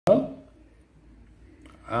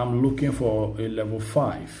I'm looking for a level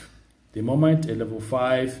 5. The moment a level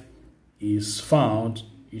 5 is found,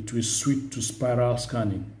 it will switch to spiral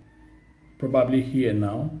scanning. Probably here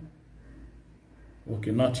now.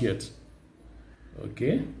 Okay, not yet.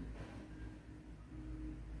 Okay.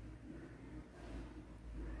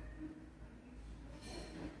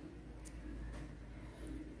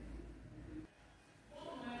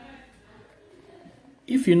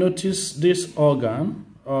 If you notice this organ,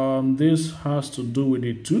 this has to do with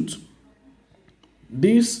the tooth.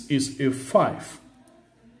 This is a 5.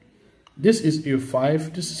 This is a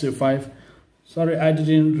 5. This is a 5. Sorry, I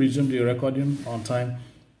didn't resume the recording on time.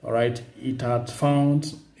 All right, it had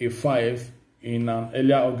found a 5 in an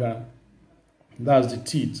earlier organ. That's the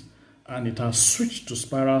teeth, and it has switched to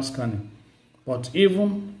spiral scanning. But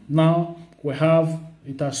even now, it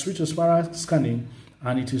has switched to spiral scanning,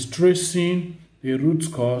 and it is tracing the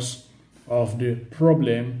root cause of the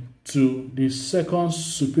problem to the second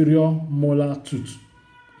superior molar tooth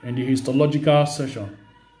in the histological session.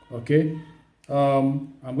 Okay,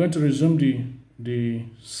 I'm going to resume the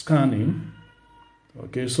scanning.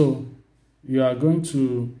 Okay, so you are going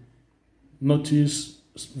to notice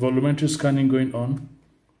volumetry scanning going on.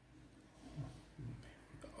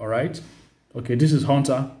 All right. Okay, this is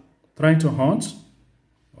Hunter trying to hunt.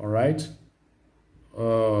 All right.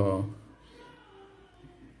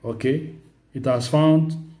 Okay, it has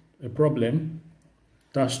found a problem.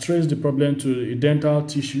 It has traced the problem to the dental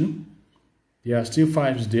tissue. There are still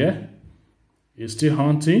 5s there. It's still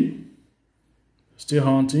hunting. Still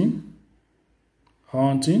hunting.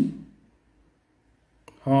 Hunting.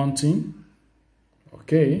 Hunting.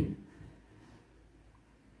 Okay.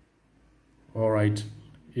 All right.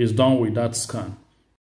 It's done with that scan.